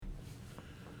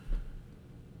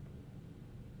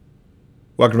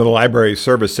Welcome to the Library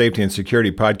Service Safety and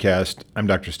Security Podcast. I'm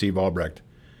Dr. Steve Albrecht.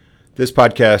 This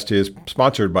podcast is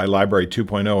sponsored by Library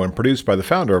 2.0 and produced by the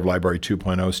founder of Library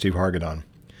 2.0, Steve Hargadon.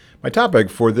 My topic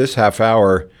for this half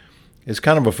hour is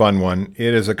kind of a fun one.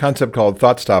 It is a concept called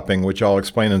thought stopping, which I'll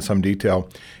explain in some detail,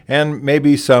 and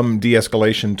maybe some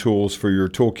de-escalation tools for your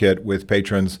toolkit with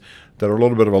patrons that are a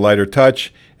little bit of a lighter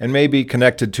touch and maybe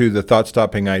connected to the thought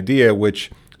stopping idea,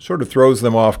 which sort of throws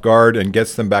them off guard and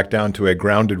gets them back down to a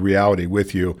grounded reality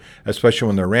with you, especially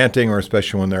when they're ranting or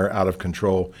especially when they're out of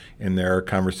control in their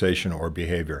conversation or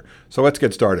behavior. So let's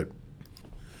get started.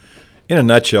 In a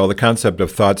nutshell, the concept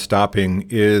of thought stopping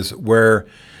is where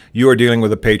you are dealing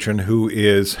with a patron who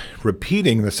is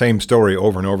repeating the same story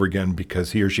over and over again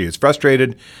because he or she is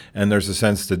frustrated and there's a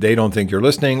sense that they don't think you're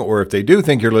listening, or if they do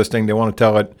think you're listening, they want to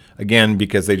tell it again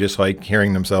because they just like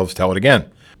hearing themselves tell it again.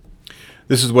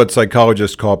 This is what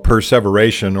psychologists call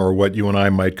perseveration, or what you and I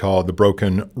might call the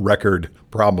broken record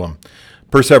problem.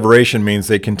 Perseveration means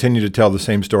they continue to tell the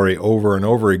same story over and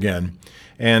over again.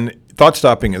 And thought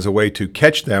stopping is a way to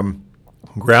catch them,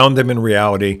 ground them in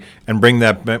reality, and bring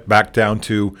that back down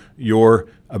to your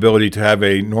ability to have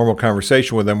a normal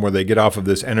conversation with them where they get off of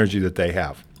this energy that they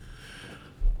have.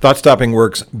 Thought stopping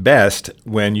works best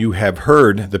when you have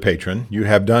heard the patron. You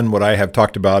have done what I have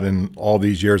talked about in all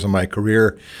these years of my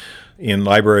career in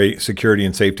library security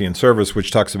and safety and service,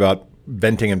 which talks about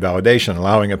venting and validation,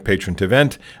 allowing a patron to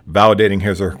vent, validating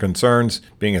his or her concerns,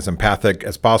 being as empathic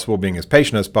as possible, being as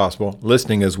patient as possible,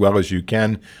 listening as well as you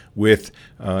can with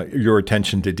your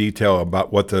attention to detail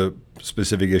about what the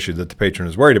specific issue that the patron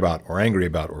is worried about or angry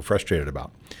about or frustrated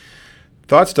about.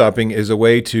 Thought stopping is a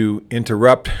way to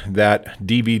interrupt that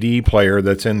DVD player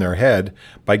that's in their head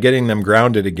by getting them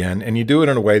grounded again, and you do it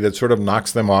in a way that sort of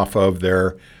knocks them off of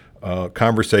their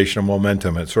conversational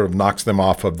momentum. It sort of knocks them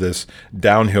off of this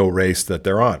downhill race that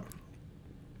they're on.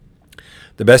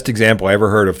 The best example I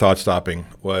ever heard of thought stopping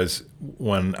was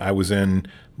when I was in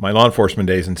my law enforcement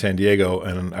days in San Diego,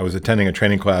 and I was attending a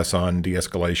training class on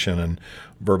de-escalation and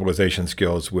verbalization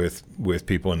skills with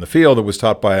people in the field. It was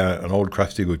taught by an old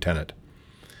crusty lieutenant.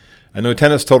 And the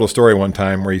lieutenant told a story one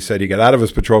time where he said he got out of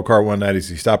his patrol car one night as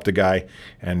he stopped a guy,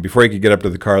 and before he could get up to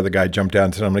the car, the guy jumped down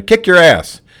and said, "I'm going to kick your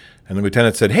ass." And the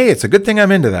lieutenant said, "Hey, it's a good thing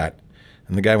I'm into that."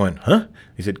 And the guy went, "Huh?"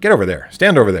 He said, "Get over there.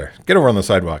 Stand over there. Get over on the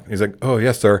sidewalk." He's like, "Oh,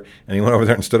 yes, sir." And he went over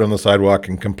there and stood on the sidewalk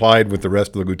and complied with the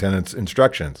rest of the lieutenant's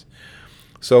instructions.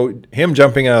 So him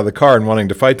jumping out of the car and wanting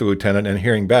to fight the lieutenant and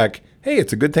hearing back, "Hey,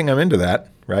 it's a good thing I'm into that,"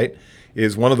 right,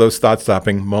 is one of those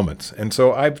thought-stopping moments. And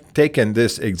so I've taken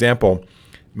this example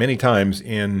many times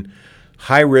in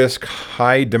high-risk,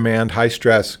 high-demand,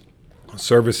 high-stress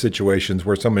service situations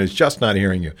where someone is just not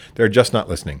hearing you. They're just not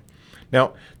listening.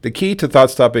 Now, the key to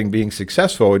thought stopping being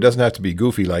successful, it doesn't have to be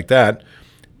goofy like that,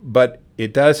 but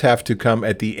it does have to come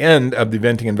at the end of the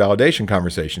venting and validation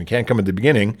conversation. It can't come at the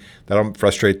beginning. That'll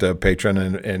frustrate the patron,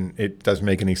 and it doesn't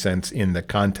make any sense in the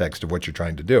context of what you're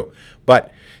trying to do.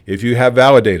 But if you have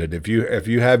validated, if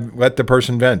you have let the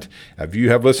person vent, if you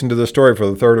have listened to the story for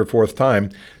the third or fourth time,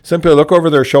 simply look over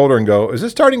their shoulder and go, "Is it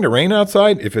starting to rain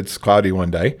outside?" If it's cloudy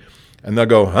one day. And they'll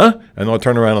go, "Huh?" And they'll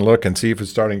turn around and look and see if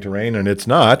it's starting to rain, and it's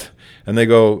not. And they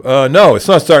go, "No, it's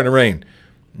not starting to rain."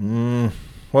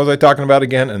 What was I talking about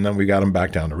again? And then we got them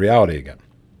back down to reality again.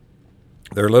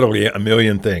 There are literally a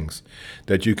million things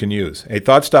that you can use. A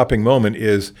thought-stopping moment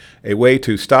is a way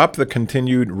to stop the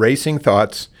continued racing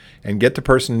thoughts and get the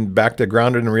person back to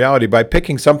grounded in reality by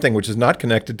picking something which is not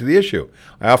connected to the issue.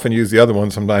 I often use the other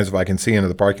one sometimes if I can see into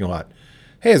the parking lot.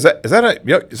 "Hey, is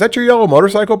that your yellow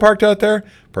motorcycle parked out there?"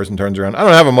 Person turns around, "I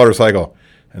don't have a motorcycle."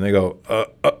 And they go,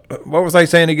 what was I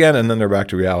saying again? And then they're back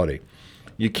to reality.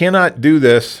 You cannot do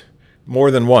this more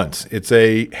than once. It's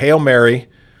a Hail Mary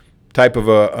type of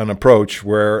an approach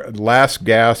where last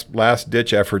gasp, last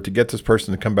ditch effort to get this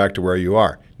person to come back to where you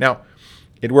are. Now,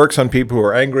 it works on people who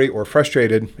are angry or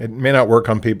frustrated. It may not work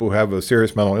on people who have a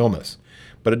serious mental illness,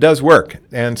 but it does work.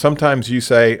 And sometimes you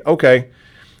say, "Okay,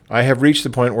 I have reached the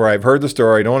point where I've heard the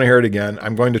story. I don't want to hear it again.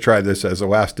 I'm going to try this as a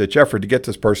last-ditch effort to get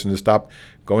this person to stop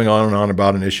going on and on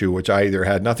about an issue which I either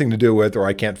had nothing to do with or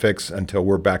I can't fix until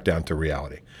we're back down to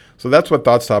reality." So that's what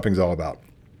thought stopping is all about.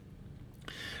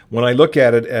 When I look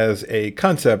at it as a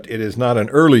concept, it is not an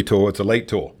early tool, it's a late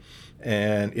tool.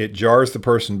 And it jars the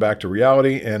person back to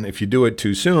reality. And if you do it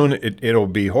too soon, it'll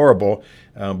be horrible.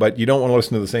 But you don't want to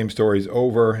listen to the same stories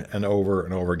over and over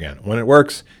and over again. When it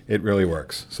works, it really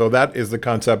works. So that is the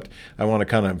concept I want to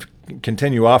kind of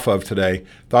continue off of today.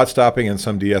 Thought stopping and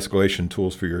some de-escalation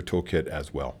tools for your toolkit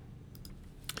as well.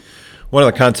 One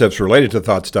of the concepts related to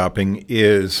thought stopping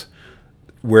is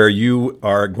where you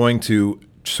are going to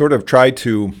sort of try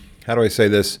to, how do I say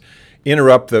this,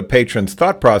 interrupt the patron's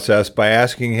thought process by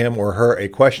asking him or her a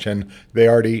question they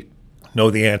already know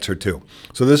the answer to.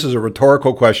 So this is a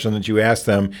rhetorical question that you ask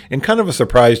them in kind of a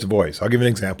surprised voice. I'll give you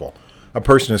an example. A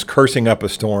person is cursing up a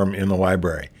storm in the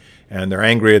library, and they're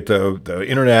angry at the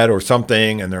internet or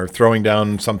something, and they're throwing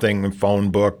down something,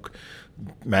 phone, book,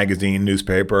 magazine,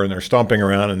 newspaper, and they're stomping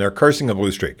around, and they're cursing a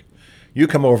blue streak. You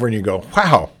come over and you go,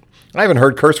 wow, I haven't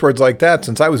heard curse words like that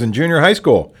since I was in junior high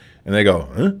school. And they go,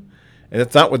 huh? And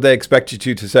it's not what they expect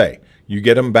you to say. You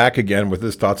get them back again with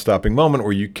this thought-stopping moment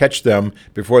where you catch them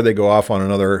before they go off on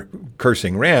another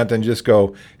cursing rant and just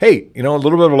go, hey, a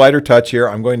little bit of a lighter touch here.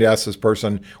 I'm going to ask this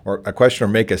person or a question or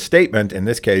make a statement, in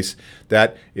this case,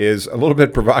 that is a little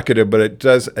bit provocative, but it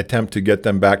does attempt to get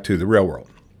them back to the real world.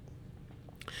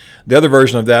 The other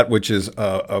version of that, which is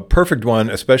a perfect one,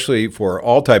 especially for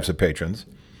all types of patrons,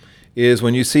 is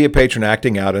when you see a patron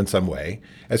acting out in some way.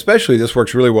 Especially this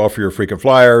works really well for your frequent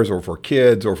flyers or for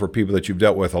kids or for people that you've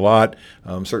dealt with a lot,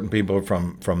 certain people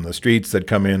from the streets that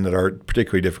come in that are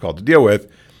particularly difficult to deal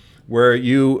with, where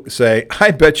you say,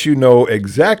 I bet you know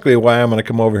exactly why I'm going to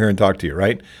come over here and talk to you,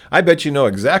 right? I bet you know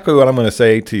exactly what I'm going to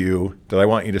say to you that I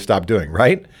want you to stop doing,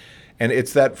 right? And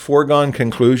it's that foregone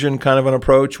conclusion kind of an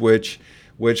approach, which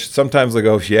sometimes they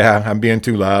go, yeah, I'm being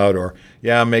too loud, or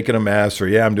yeah, I'm making a mess, or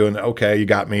yeah, I'm doing, okay, you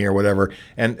got me, or whatever.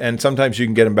 And sometimes you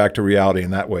can get them back to reality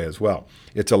in that way as well.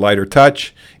 It's a lighter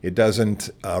touch. It doesn't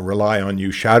rely on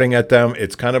you shouting at them.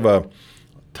 It's kind of a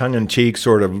tongue-in-cheek,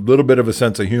 sort of little bit of a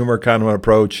sense of humor kind of an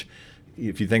approach.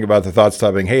 If you think about the thought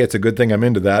stopping, hey, it's a good thing I'm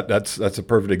into that. That's a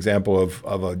perfect example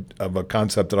of a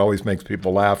concept that always makes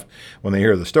people laugh when they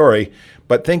hear the story.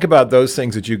 But think about those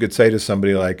things that you could say to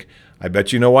somebody like, I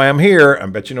bet you know why I'm here. I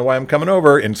bet you know why I'm coming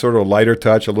over, in sort of a lighter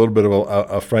touch, a little bit of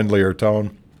a friendlier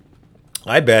tone.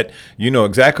 I bet you know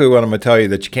exactly what I'm going to tell you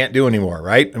that you can't do anymore,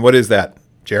 right? And what is that,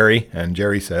 Jerry? And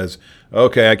Jerry says,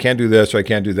 okay, I can't do this or I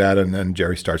can't do that. And then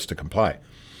Jerry starts to comply.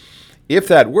 If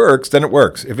that works, then it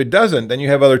works. If it doesn't, then you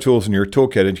have other tools in your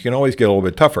toolkit and you can always get a little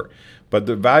bit tougher. But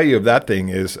the value of that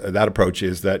approach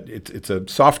is that it's a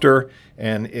softer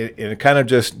and it kind of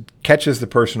just catches the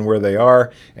person where they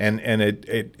are and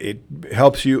it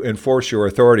helps you enforce your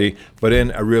authority, but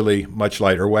in a really much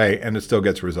lighter way, and it still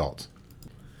gets results.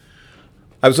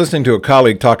 I was listening to a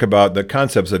colleague talk about the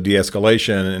concepts of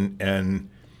de-escalation, and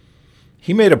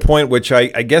he made a point which I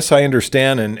guess I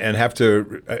understand and have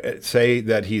to say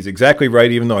that he's exactly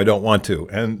right, even though I don't want to.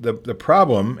 And the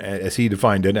problem, as he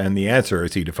defined it, and the answer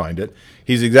as he defined it,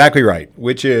 he's exactly right,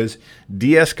 which is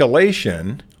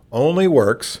de-escalation only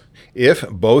works if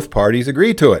both parties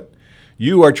agree to it.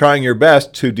 You are trying your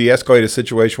best to de-escalate a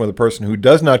situation with a person who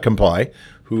does not comply,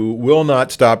 who will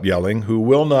not stop yelling, who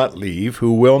will not leave,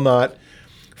 who will not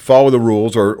follow the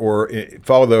rules or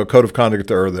follow the code of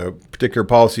conduct or the particular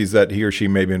policies that he or she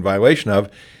may be in violation of,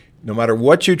 no matter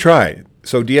what you try.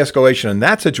 So de-escalation in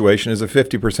that situation is a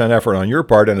 50% effort on your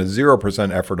part and a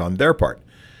 0% effort on their part.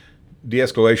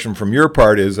 De-escalation from your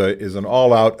part is an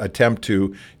all-out attempt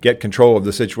to get control of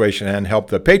the situation and help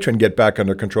the patron get back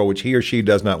under control, which he or she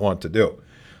does not want to do.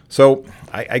 So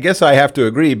I guess I have to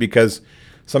agree, because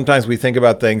sometimes we think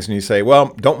about things and you say,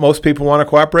 well, don't most people want to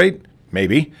cooperate?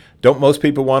 Maybe. Don't most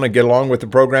people want to get along with the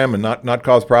program and not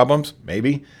cause problems?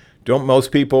 Maybe. Don't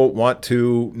most people want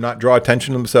to not draw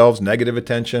attention to themselves, negative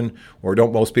attention? Or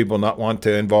don't most people not want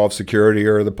to involve security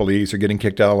or the police or getting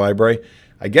kicked out of the library?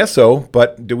 I guess so,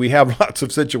 but do we have lots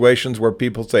of situations where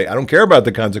people say, I don't care about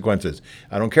the consequences.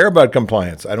 I don't care about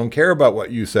compliance. I don't care about what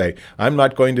you say. I'm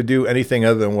not going to do anything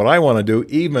other than what I want to do,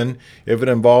 even if it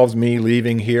involves me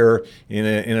leaving here in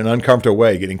an uncomfortable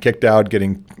way, getting kicked out,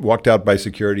 getting walked out by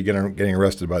security, getting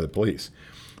arrested by the police.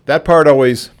 That part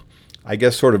always, I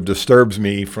guess, sort of disturbs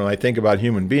me when I think about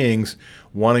human beings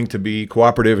wanting to be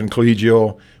cooperative and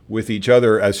collegial with each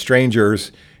other as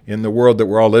strangers in the world that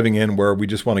we're all living in, where we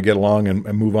just want to get along and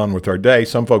move on with our day.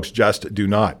 Some folks just do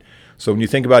not. So when you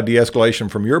think about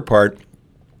de-escalation from your part,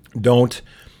 don't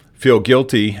feel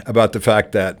guilty about the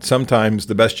fact that sometimes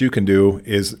the best you can do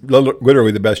is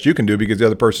literally the best you can do, because the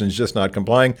other person is just not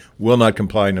complying, will not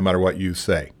comply no matter what you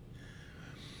say.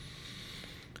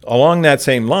 Along that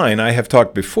same line, I have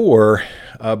talked before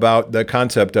about the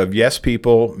concept of yes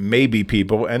people, maybe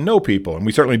people, and no people. And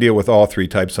we certainly deal with all three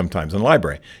types sometimes in the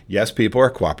library. Yes people are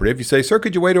cooperative. You say, sir,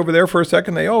 could you wait over there for a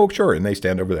second? They, oh, sure. And they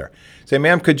stand over there. Say,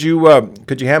 ma'am, could you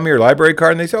hand me your library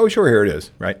card? And they say, oh, sure, here it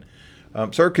is, right?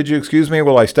 Sir, could you excuse me?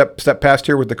 Will I step past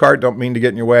here with the card? Don't mean to get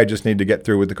in your way. I just need to get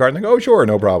through with the card. And they go, oh, sure,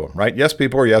 no problem, right? Yes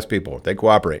people are yes people. They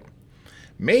cooperate.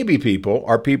 Maybe people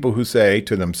are people who say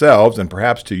to themselves and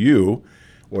perhaps to you,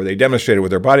 or they demonstrate it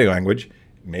with their body language,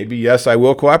 Maybe yes, I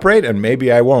will cooperate, and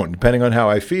maybe I won't, depending on how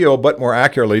I feel, but more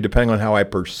accurately, depending on how I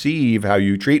perceive how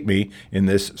you treat me in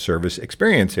this service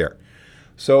experience here.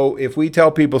 So if we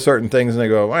tell people certain things and they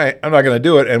go, all right, I'm not going to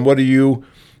do it, and what are you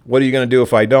going to do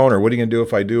if I don't, or what are you going to do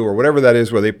if I do, or whatever that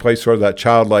is, where they play sort of that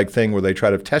childlike thing where they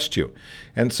try to test you.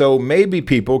 And so maybe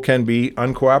people can be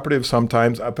uncooperative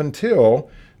sometimes up until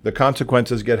the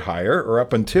consequences get higher, or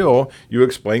up until you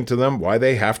explain to them why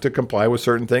they have to comply with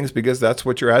certain things, because that's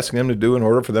what you're asking them to do in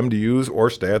order for them to use or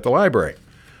stay at the library.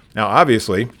 Now,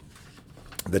 obviously,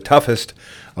 the toughest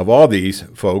of all these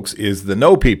folks is the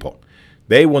no people.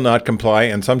 They will not comply,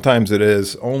 and sometimes it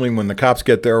is only when the cops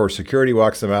get there or security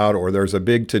walks them out or there's a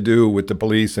big to-do with the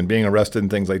police and being arrested and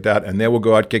things like that, and they will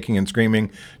go out kicking and screaming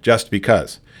just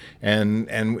because. And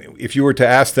if you were to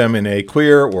ask them in a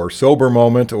clear or sober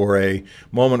moment, or a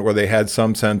moment where they had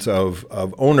some sense of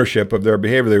ownership of their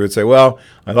behavior, they would say, well,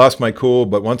 I lost my cool,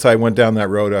 but once I went down that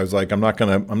road, I was like, I'm not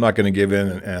gonna give in,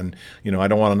 and I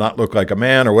don't want to not look like a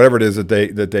man, or whatever it is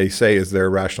that they say is their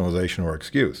rationalization or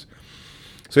excuse.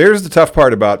 So here's the tough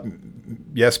part about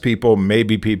yes people,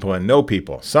 maybe people, and no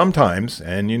people. Sometimes,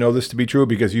 and you know this to be true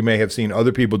because you may have seen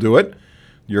other people do it,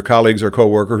 your colleagues or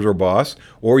coworkers or boss,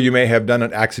 or you may have done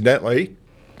it accidentally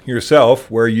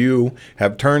yourself, where you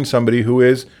have turned somebody who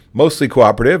is mostly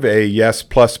cooperative, a yes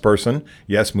plus person,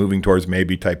 yes moving towards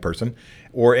maybe type person,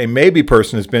 or a maybe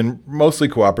person has been mostly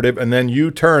cooperative, and then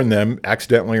you turn them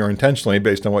accidentally or intentionally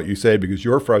based on what you say because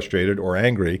you're frustrated or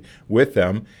angry with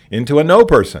them into a no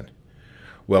person.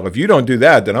 Well, if you don't do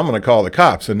that, then I'm going to call the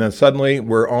cops. And then suddenly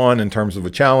we're on in terms of a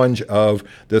challenge of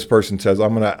this person says,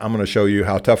 I'm going to show you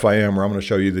how tough I am, or I'm going to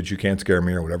show you that you can't scare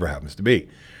me, or whatever happens to be.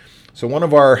 So one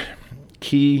of our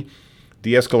key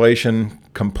de-escalation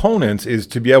components is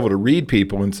to be able to read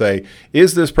people and say,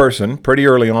 is this person pretty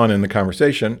early on in the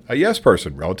conversation a yes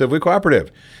person, relatively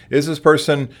cooperative? Is this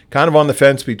person kind of on the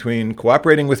fence between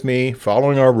cooperating with me,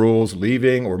 following our rules,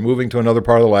 leaving, or moving to another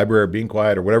part of the library, or being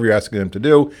quiet, or whatever you're asking them to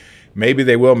do? Maybe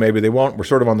they will, maybe they won't. We're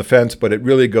sort of on the fence, but it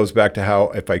really goes back to how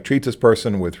if I treat this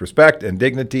person with respect and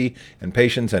dignity and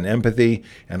patience and empathy,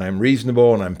 and I'm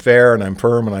reasonable and I'm fair and I'm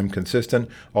firm and I'm consistent,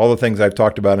 all the things I've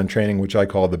talked about in training, which I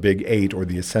call the big 8 or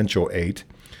the essential 8,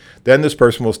 then this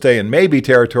person will stay in maybe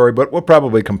territory, but will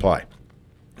probably comply.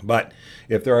 But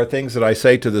if there are things that I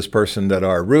say to this person that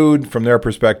are rude from their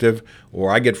perspective,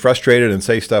 or I get frustrated and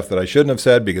say stuff that I shouldn't have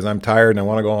said because I'm tired and I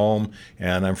want to go home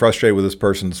and I'm frustrated with this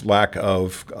person's lack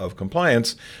of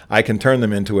compliance, I can turn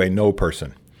them into a no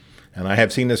person. And I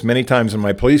have seen this many times in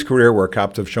my police career where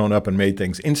cops have shown up and made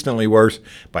things instantly worse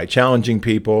by challenging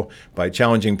people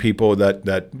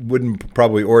that wouldn't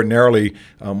probably ordinarily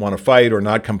want to fight or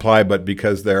not comply, but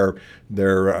because their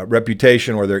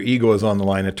reputation or their ego is on the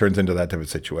line, it turns into that type of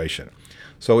situation.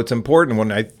 So it's important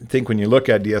when you look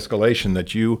at de-escalation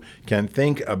that you can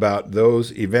think about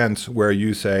those events where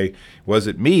you say, was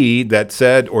it me that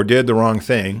said or did the wrong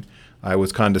thing? I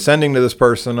was condescending to this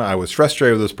person. I was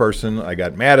frustrated with this person. I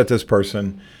got mad at this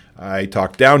person. I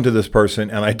talked down to this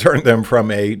person, and I turned them from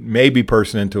a maybe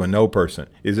person into a no person.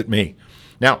 Is it me?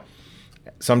 Now,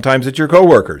 sometimes it's your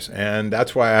coworkers, and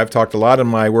that's why I've talked a lot in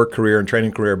my work career and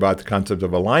training career about the concept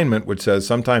of alignment, which says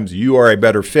sometimes you are a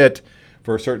better fit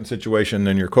for a certain situation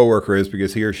than your coworker is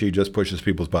because he or she just pushes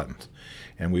people's buttons.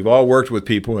 And we've all worked with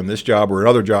people in this job or in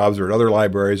other jobs or at other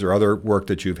libraries or other work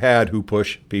that you've had who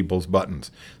push people's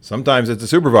buttons. Sometimes it's a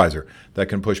supervisor that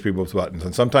can push people's buttons.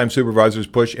 And sometimes supervisors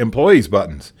push employees'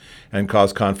 buttons and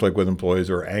cause conflict with employees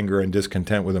or anger and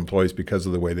discontent with employees because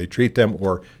of the way they treat them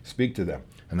or speak to them.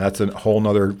 And that's a whole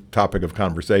other topic of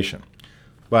conversation.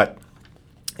 But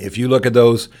if you look at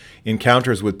those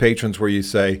encounters with patrons where you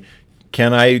say,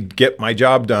 can I get my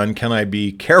job done? Can I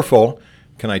be careful?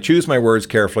 Can I choose my words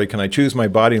carefully? Can I choose my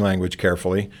body language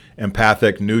carefully?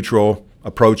 Empathic, neutral,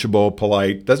 approachable,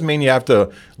 polite. Doesn't mean you have to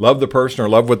love the person or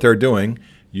love what they're doing.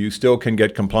 You still can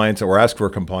get compliance or ask for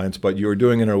compliance, but you're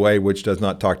doing it in a way which does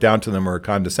not talk down to them or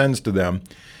condescends to them.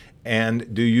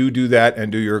 And do you do that,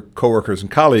 and do your coworkers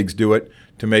and colleagues do it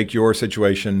to make your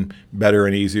situation better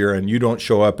and easier, and you don't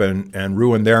show up and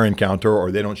ruin their encounter, or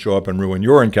they don't show up and ruin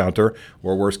your encounter,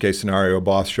 or worst case scenario, a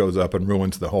boss shows up and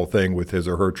ruins the whole thing with his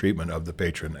or her treatment of the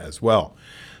patron as well.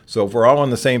 So if we're all on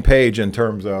the same page in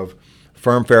terms of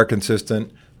firm, fair,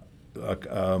 consistent,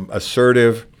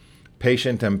 assertive,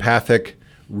 patient, empathic,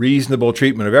 reasonable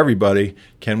treatment of everybody,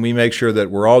 can we make sure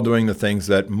that we're all doing the things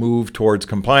that move towards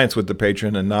compliance with the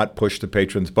patron and not push the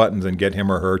patron's buttons and get him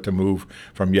or her to move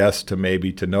from yes to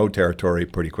maybe to no territory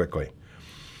pretty quickly?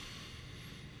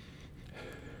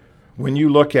 When you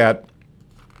look at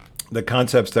the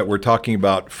concepts that we're talking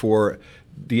about for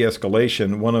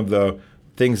de-escalation, one of the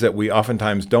things that we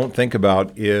oftentimes don't think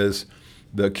about is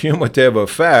the cumulative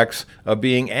effects of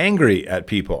being angry at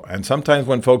people. And sometimes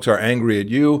when folks are angry at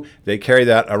you, they carry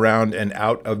that around and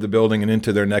out of the building and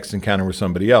into their next encounter with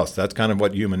somebody else. That's kind of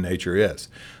what human nature is.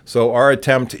 So our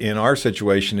attempt in our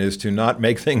situation is to not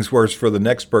make things worse for the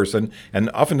next person, and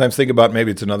oftentimes think about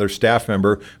maybe it's another staff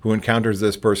member who encounters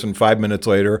this person 5 minutes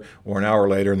later or an hour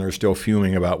later and they're still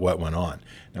fuming about what went on.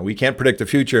 Now, we can't predict the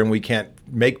future and we can't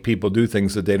make people do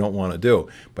things that they don't want to do.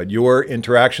 But your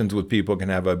interactions with people can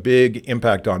have a big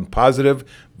impact on positive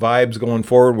vibes going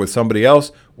forward with somebody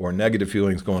else or negative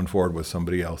feelings going forward with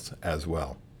somebody else as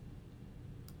well.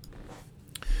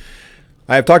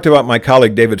 I have talked about my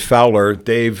colleague, David Fowler.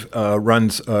 Dave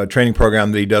runs a training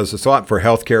program that he does a lot for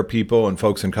healthcare people and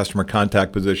folks in customer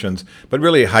contact positions, but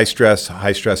really high stress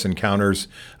encounters,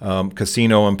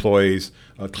 casino employees,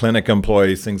 clinic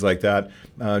employees, things like that.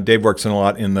 Dave works in a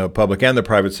lot in the public and the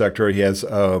private sector. He has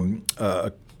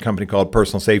a company called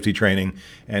Personal Safety Training,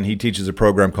 and he teaches a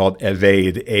program called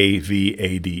Evade,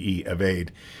 A-V-A-D-E,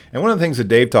 Evade. And one of the things that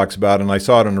Dave talks about, and I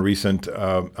saw it in a recent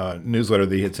newsletter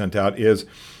that he had sent out, is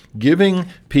giving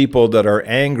people that are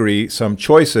angry some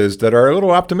choices that are a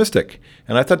little optimistic.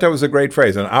 And I thought that was a great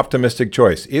phrase, an optimistic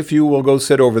choice. If you will go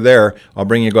sit over there, I'll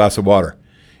bring you a glass of water.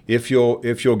 If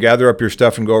you'll gather up your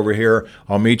stuff and go over here,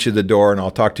 I'll meet you at the door and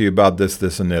I'll talk to you about this,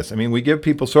 this, and this. I mean, we give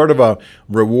people sort of a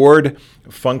reward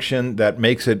function that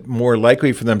makes it more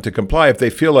likely for them to comply if they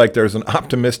feel like there's an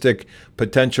optimistic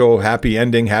potential happy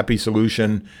ending, happy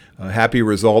solution, happy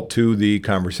result to the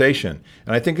conversation.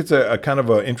 And I think it's a kind of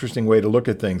an interesting way to look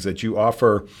at things, that you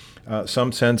offer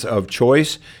some sense of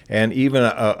choice and even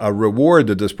a reward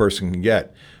that this person can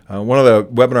get. One of the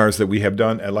webinars that we have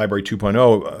done at Library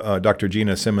 2.0, Dr.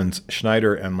 Gina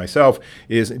Simmons-Schneider and myself,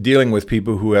 is dealing with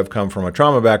people who have come from a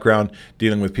trauma background,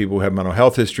 dealing with people who have mental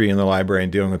health history in the library,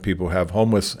 and dealing with people who have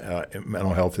homeless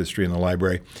mental health history in the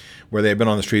library, where they've been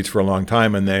on the streets for a long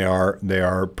time and they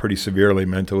are pretty severely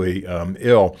mentally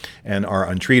ill and are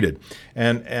untreated.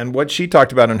 And what she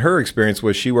talked about in her experience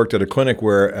was she worked at a clinic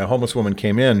where a homeless woman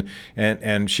came in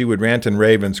and she would rant and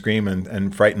rave and scream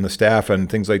and frighten the staff and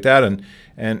things like that.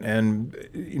 And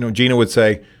you know, Gina would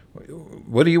say,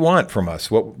 "What do you want from us?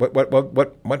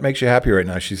 What makes you happy right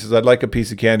now?" She says, "I'd like a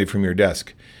piece of candy from your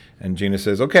desk." And Gina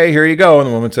says, "Okay, here you go." And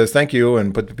the woman says, "Thank you,"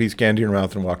 and put the piece of candy in her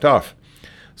mouth and walked off.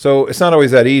 So it's not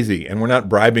always that easy, and we're not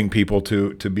bribing people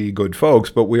to be good folks,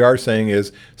 but we are saying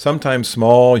is sometimes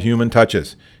small human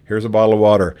touches. Here's a bottle of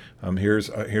water. Here's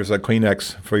a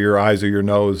Kleenex for your eyes or your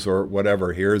nose or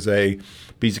whatever. Here's a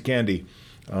piece of candy.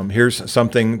 Here's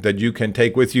something that you can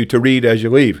take with you to read as you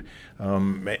leave.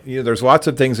 There's lots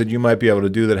of things that you might be able to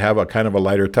do that have a kind of a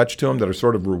lighter touch to them, that are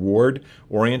sort of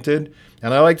reward-oriented.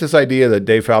 And I like this idea that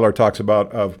Dave Fowler talks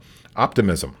about of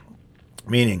optimism.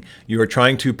 Meaning you are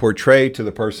trying to portray to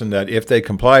the person that if they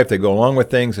comply, if they go along with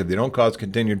things, if they don't cause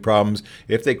continued problems,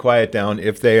 if they quiet down,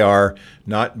 if they are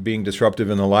not being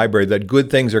disruptive in the library, that good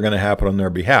things are going to happen on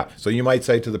their behalf. So you might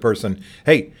say to the person,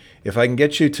 "Hey, if I can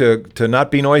get you to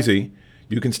not be noisy,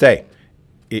 you can stay.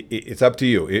 It's up to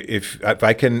you. If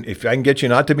I can get you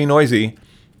not to be noisy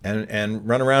and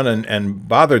run around and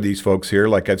bother these folks here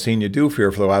like I've seen you do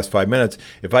here for the last 5 minutes,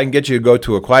 if I can get you to go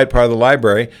to a quiet part of the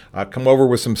library, I'll come over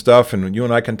with some stuff and you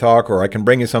and I can talk, or I can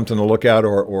bring you something to look at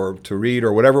or to read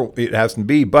or whatever it has to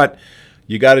be, but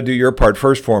you got to do your part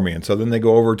first for me." And so then they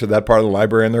go over to that part of the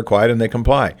library and they're quiet and they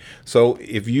comply. So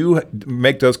if you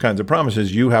make those kinds of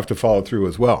promises, you have to follow through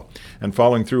as well. And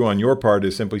following through on your part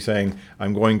is simply saying,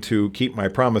 I'm going to keep my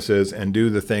promises and do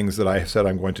the things that I said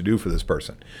I'm going to do for this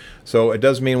person. So it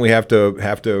does mean we have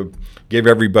to give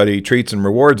everybody treats and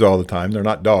rewards all the time. They're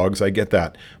not dogs, I get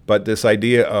that. But this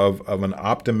idea of an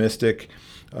optimistic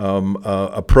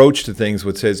approach to things,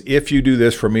 which says, if you do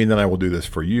this for me, then I will do this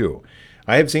for you.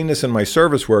 I have seen this in my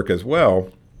service work as well,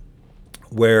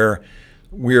 where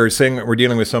we're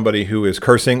dealing with somebody who is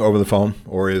cursing over the phone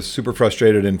or is super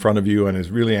frustrated in front of you and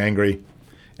is really angry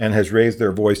and has raised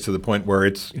their voice to the point where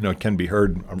it can be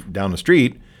heard down the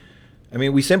street. I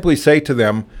mean, we simply say to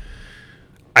them,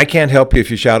 "I can't help you if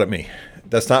you shout at me.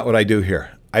 That's not what I do here.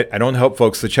 I don't help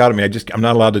folks that shout at me. I'm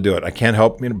not allowed to do it. I can't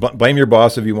help, blame your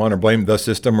boss if you want, or blame the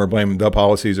system, or blame the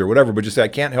policies or whatever, but just say, I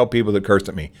can't help people that curse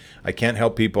at me. I can't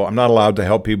help people. I'm not allowed to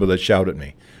help people that shout at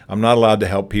me. I'm not allowed to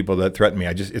help people that threaten me.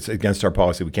 It's against our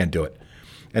policy. We can't do it."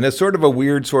 And it's sort of a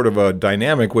weird sort of a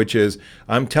dynamic, which is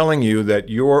I'm telling you that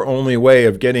your only way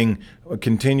of getting a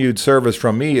continued service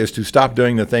from me is to stop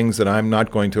doing the things that I'm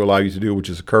not going to allow you to do, which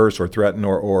is curse or threaten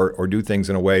or do things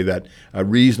in a way that a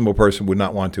reasonable person would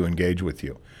not want to engage with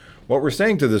you. What we're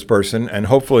saying to this person, and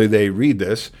hopefully they read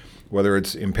this, whether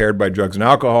it's impaired by drugs and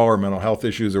alcohol or mental health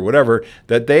issues or whatever,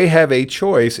 that they have a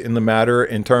choice in the matter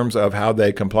in terms of how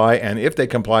they comply, and if they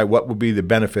comply, what will be the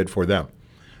benefit for them.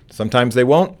 Sometimes they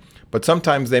won't, but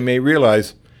sometimes they may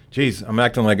realize, geez, I'm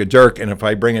acting like a jerk, and if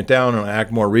I bring it down and I act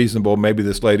more reasonable, maybe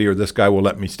this lady or this guy will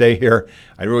let me stay here.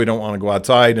 I really don't want to go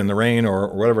outside in the rain or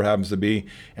whatever it happens to be.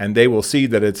 And they will see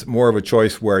that it's more of a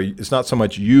choice where it's not so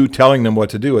much you telling them what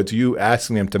to do, it's you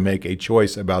asking them to make a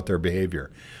choice about their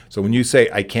behavior. So when you say,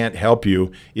 I can't help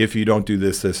you if you don't do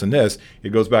this, this, and this, it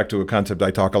goes back to a concept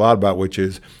I talk a lot about, which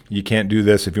is you can't do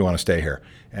this if you want to stay here.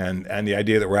 And the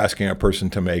idea that we're asking a person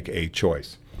to make a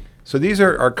choice. So these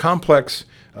are complex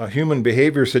human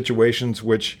behavior situations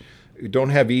which don't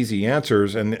have easy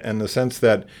answers, and the sense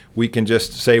that we can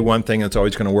just say one thing that's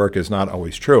always going to work is not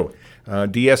always true.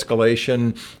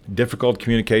 De-escalation, difficult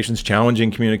communications,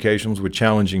 challenging communications with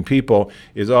challenging people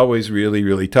is always really,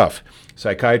 really tough.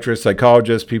 Psychiatrists,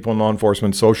 psychologists, people in law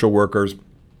enforcement, social workers,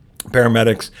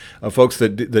 paramedics, folks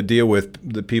that deal with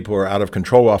the people who are out of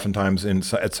control oftentimes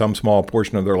at some small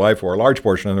portion of their life or a large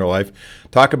portion of their life,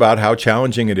 talk about how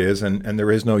challenging it is, and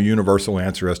there is no universal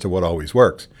answer as to what always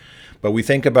works. But we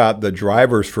think about the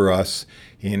drivers for us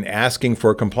in asking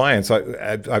for compliance.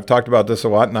 I've talked about this a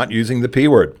lot, not using the P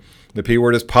word. The P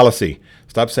word is policy.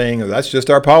 Stop saying that's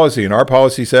just our policy, and our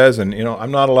policy says, and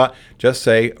I'm not allowed. Just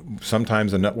say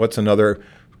sometimes what's another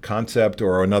concept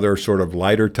or another sort of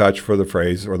lighter touch for the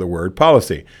phrase or the word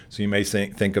policy. So you may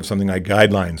think of something like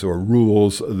guidelines or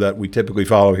rules that we typically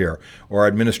follow here, or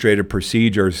administrative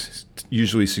procedures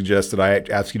usually suggest that I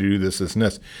ask you to do this, this, and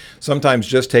this. Sometimes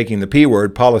just taking the P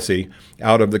word, policy,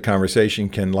 out of the conversation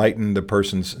can lighten the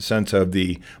person's sense of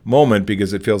the moment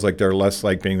because it feels like they're less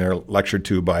like being there lectured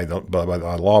to by the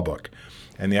law book.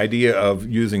 And the idea of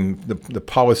using the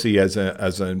policy as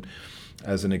an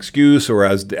excuse or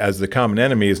as the common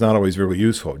enemy is not always really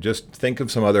useful. Just think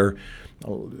of some other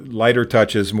lighter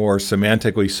touches, more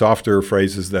semantically softer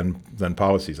phrases than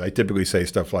policies. I typically say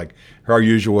stuff like, our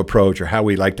usual approach or how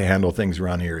we like to handle things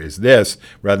around here is this,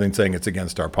 rather than saying it's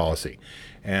against our policy.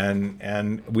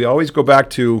 And we always go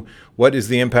back to what is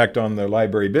the impact on the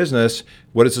library business?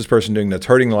 What is this person doing that's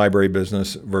hurting the library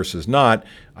business versus not?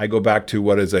 I go back to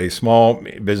what is a small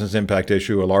business impact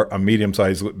issue, a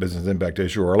medium-sized business impact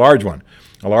issue, or a large one.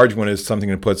 A large one is something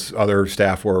that puts other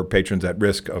staff or patrons at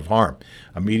risk of harm.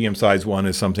 A medium-sized one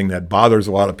is something that bothers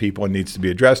a lot of people and needs to be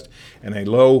addressed. And a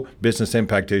low business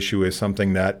impact issue is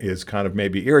something that is kind of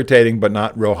maybe irritating, but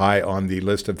not real high on the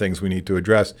list of things we need to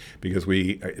address because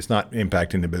it's not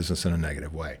impacting the business in a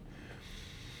negative way.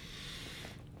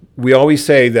 We always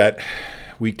say that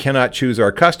we cannot choose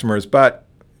our customers, but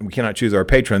we cannot choose our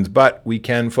patrons, but we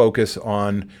can focus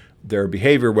on their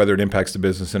behavior, whether it impacts the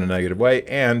business in a negative way,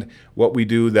 and what we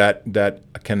do that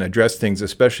can address things,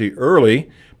 especially early,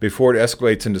 before it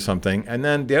escalates into something. And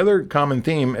then the other common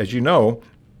theme, as you know,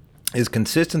 is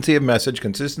consistency of message,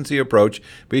 consistency of approach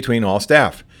between all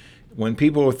staff. When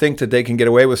people think that they can get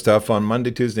away with stuff on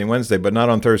Monday, Tuesday, and Wednesday, but not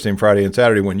on Thursday and Friday and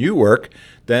Saturday when you work,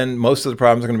 then most of the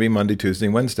problems are going to be Monday, Tuesday,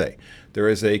 and Wednesday. There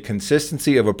is a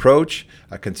consistency of approach,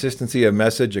 a consistency of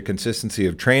message, a consistency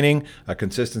of training, a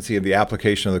consistency of the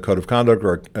application of the code of conduct,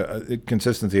 or a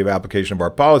consistency of application of our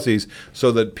policies,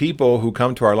 so that people who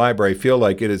come to our library feel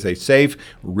like it is a safe,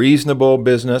 reasonable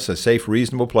business, a safe,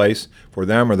 reasonable place for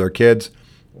them or their kids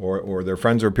or their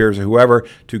friends or peers or whoever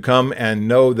to come and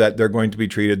know that they're going to be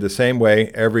treated the same way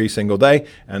every single day,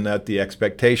 and that the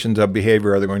expectations of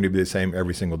behavior are going to be the same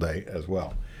every single day as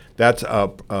well. That's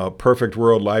a perfect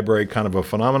world library kind of a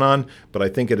phenomenon, but I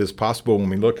think it is possible when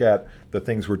we look at the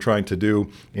things we're trying to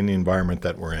do in the environment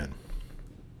that we're in.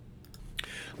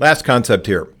 Last concept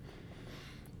here.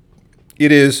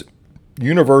 It is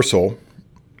universal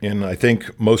in, I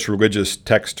think, most religious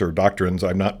texts or doctrines.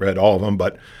 I've not read all of them,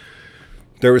 but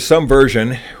there is some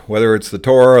version, whether it's the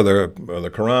Torah or the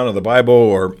Quran or the Bible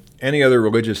or any other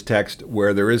religious text,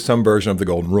 where there is some version of the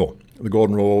Golden Rule. The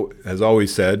Golden Rule has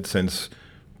always said, since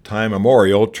time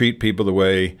immemorial, treat people the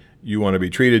way you want to be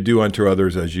treated, do unto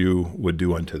others as you would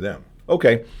do unto them.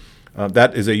 Okay,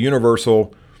 that is a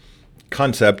universal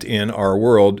concept in our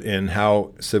world in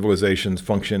how civilizations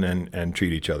function and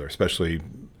treat each other, especially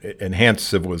enhanced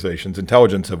civilizations,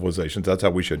 intelligent civilizations. That's how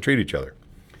we should treat each other.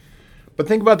 But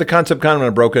think about the concept kind of in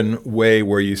a broken way,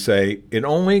 where you say it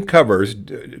only covers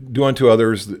do unto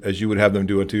others as you would have them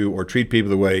do unto you, or treat people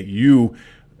the way you'd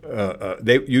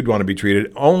want to be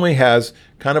treated. Only has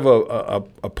kind of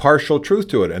a partial truth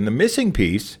to it. And the missing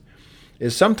piece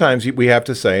is sometimes we have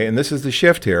to say, and this is the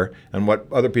shift here, and what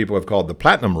other people have called the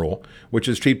platinum rule, which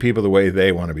is treat people the way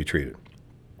they want to be treated.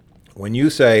 When you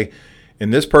say,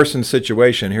 in this person's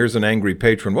situation, here's an angry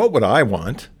patron, what would I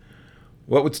want?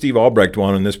 What would Steve Albrecht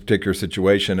want in this particular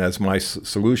situation as my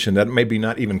solution that may be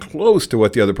not even close to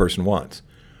what the other person wants?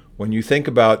 When you think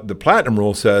about the platinum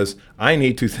rule says, I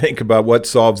need to think about what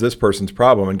solves this person's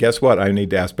problem. And guess what? I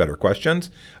need to ask better questions.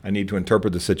 I need to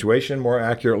interpret the situation more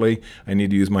accurately. I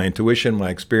need to use my intuition, my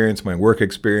experience, my work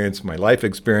experience, my life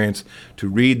experience to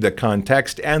read the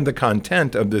context and the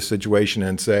content of this situation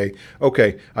and say,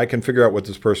 okay, I can figure out what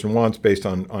this person wants based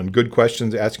on good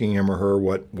questions, asking him or her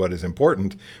what is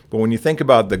important. But when you think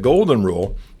about the golden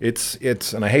rule, it's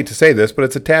and I hate to say this, but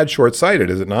it's a tad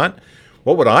short-sighted, is it not?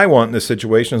 What would I want in this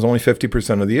situation is only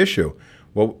 50% of the issue.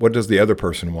 Well, what does the other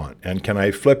person want? And can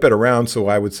I flip it around so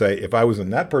I would say, if I was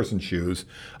in that person's shoes,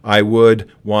 I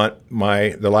would want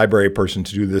the library person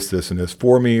to do this, and this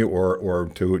for me,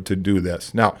 or to do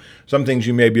this. Now, some things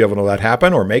you may be able to let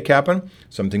happen or make happen.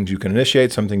 Some things you can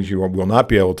initiate. Some things you will not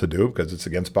be able to do because it's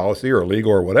against policy or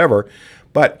illegal or whatever.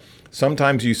 But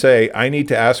sometimes you say, I need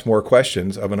to ask more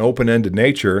questions of an open-ended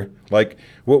nature, like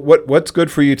what's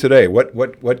good for you today?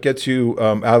 What gets you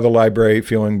out of the library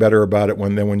feeling better about it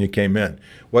than when you came in?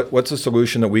 What's a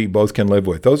solution that we both can live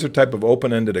with? Those are type of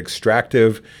open-ended,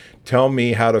 extractive, tell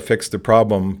me how to fix the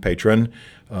problem, patron,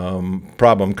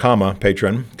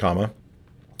 patron,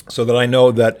 so that I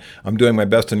know that I'm doing my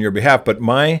best on your behalf. But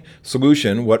my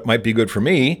solution, what might be good for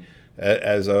me,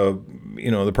 as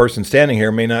the person standing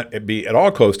here may not be at all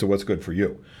close to what's good for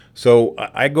you. So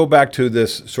I go back to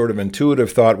this sort of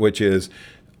intuitive thought, which is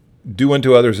do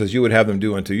unto others as you would have them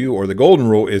do unto you, or the golden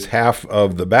rule is half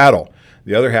of the battle.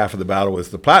 The other half of the battle is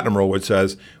the platinum rule, which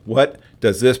says, what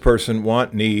does this person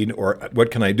want, need, or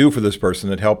what can I do for this person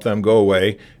that help them go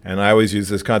away? And I always use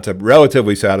this concept,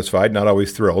 relatively satisfied, not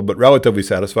always thrilled, but relatively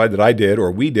satisfied that I did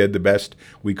or we did the best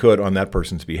we could on that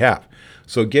person's behalf.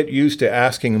 So get used to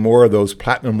asking more of those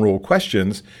platinum rule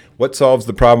questions. What solves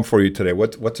the problem for you today?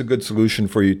 What's a good solution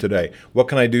for you today? What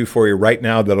can I do for you right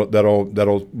now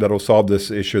that'll solve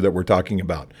this issue that we're talking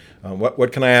about?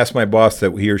 What can I ask my boss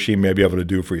that he or she may be able to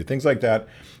do for you? Things like that,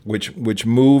 which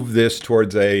move this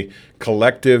towards a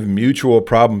collective, mutual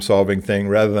problem-solving thing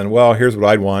rather than, well, here's what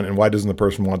I'd want, and why doesn't the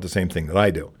person want the same thing that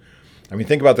I do? I mean,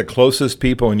 think about the closest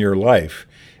people in your life,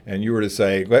 and you were to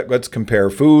say, let's compare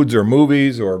foods or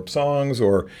movies or songs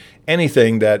or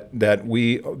anything that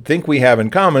we think we have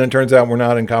in common, and it turns out we're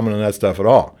not in common on that stuff at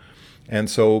all. And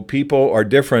so people are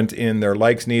different in their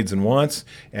likes, needs, and wants,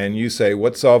 and you say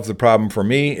what solves the problem for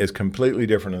me is completely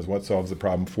different as what solves the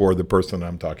problem for the person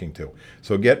I'm talking to.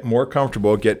 So get more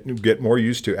comfortable, get more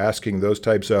used to asking those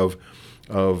types of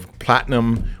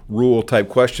platinum rule type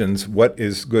questions. What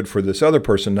is good for this other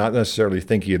person, not necessarily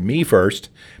thinking of me first,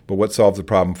 but what solves the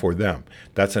problem for them.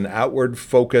 That's an outward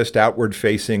focused, outward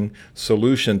facing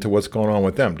solution to what's going on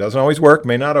with them. Doesn't always work,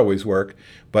 may not always work,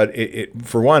 but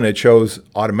for one, it shows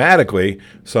automatically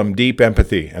some deep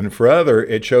empathy. And for other,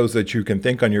 it shows that you can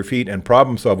think on your feet and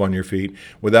problem solve on your feet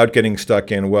without getting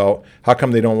stuck in, well, how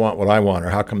come they don't want what I want? Or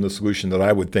how come the solution that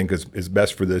I would think is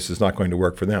best for this is not going to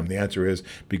work for them? The answer is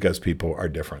because people are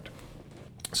different.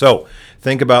 So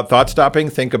think about thought stopping.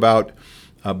 Think about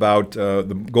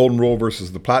the golden rule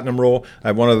versus the platinum rule. I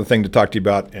have one other thing to talk to you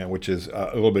about, which is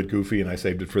a little bit goofy, and I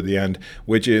saved it for the end,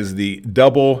 which is the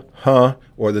double huh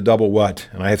or the double what.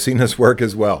 And I have seen this work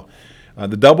as well.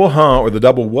 The double huh or the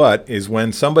double what is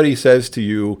when somebody says to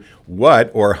you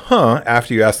what or huh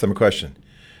after you ask them a question.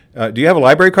 Do you have a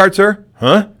library card, sir?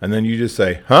 Huh? And then you just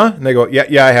say, huh? And they go,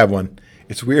 yeah, I have one.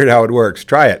 It's weird how it works.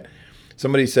 Try it.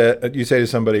 You say to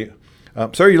somebody,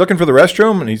 sir, are you looking for the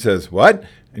restroom? And he says, what?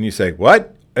 And you say,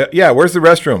 what? Yeah, where's the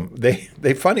restroom?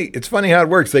 It's funny how it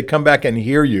works. They come back and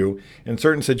hear you in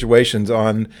certain situations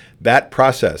on that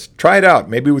process. Try it out,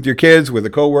 maybe with your kids, with a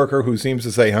coworker who seems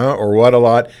to say huh or what a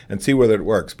lot, and see whether it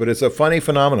works. But it's a funny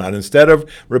phenomenon. Instead of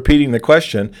repeating the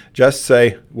question, just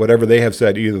say whatever they have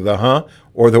said, either the huh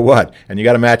or the what. And you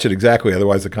got to match it exactly,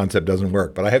 otherwise the concept doesn't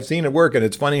work. But I have seen it work, and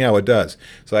it's funny how it does.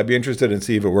 So I'd be interested in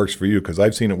see if it works for you, because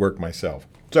I've seen it work myself.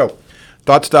 So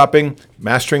thought stopping,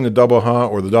 mastering the double huh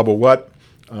or the double what,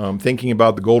 thinking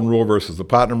about the golden rule versus the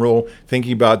platinum rule,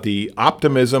 thinking about the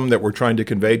optimism that we're trying to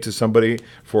convey to somebody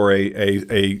for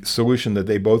a solution that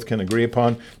they both can agree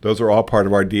upon. Those are all part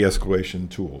of our de-escalation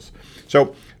tools.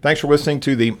 So thanks for listening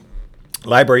to the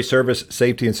Library Service,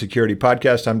 Safety, and Security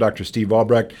Podcast. I'm Dr. Steve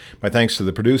Albrecht. My thanks to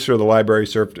the producer of the Library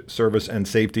Service and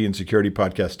Safety and Security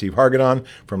Podcast, Steve Hargadon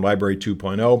from Library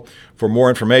 2.0. For more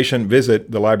information,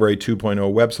 visit the Library 2.0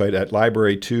 website at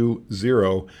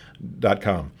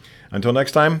library20.com. Until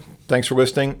next time, thanks for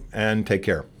listening and take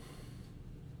care.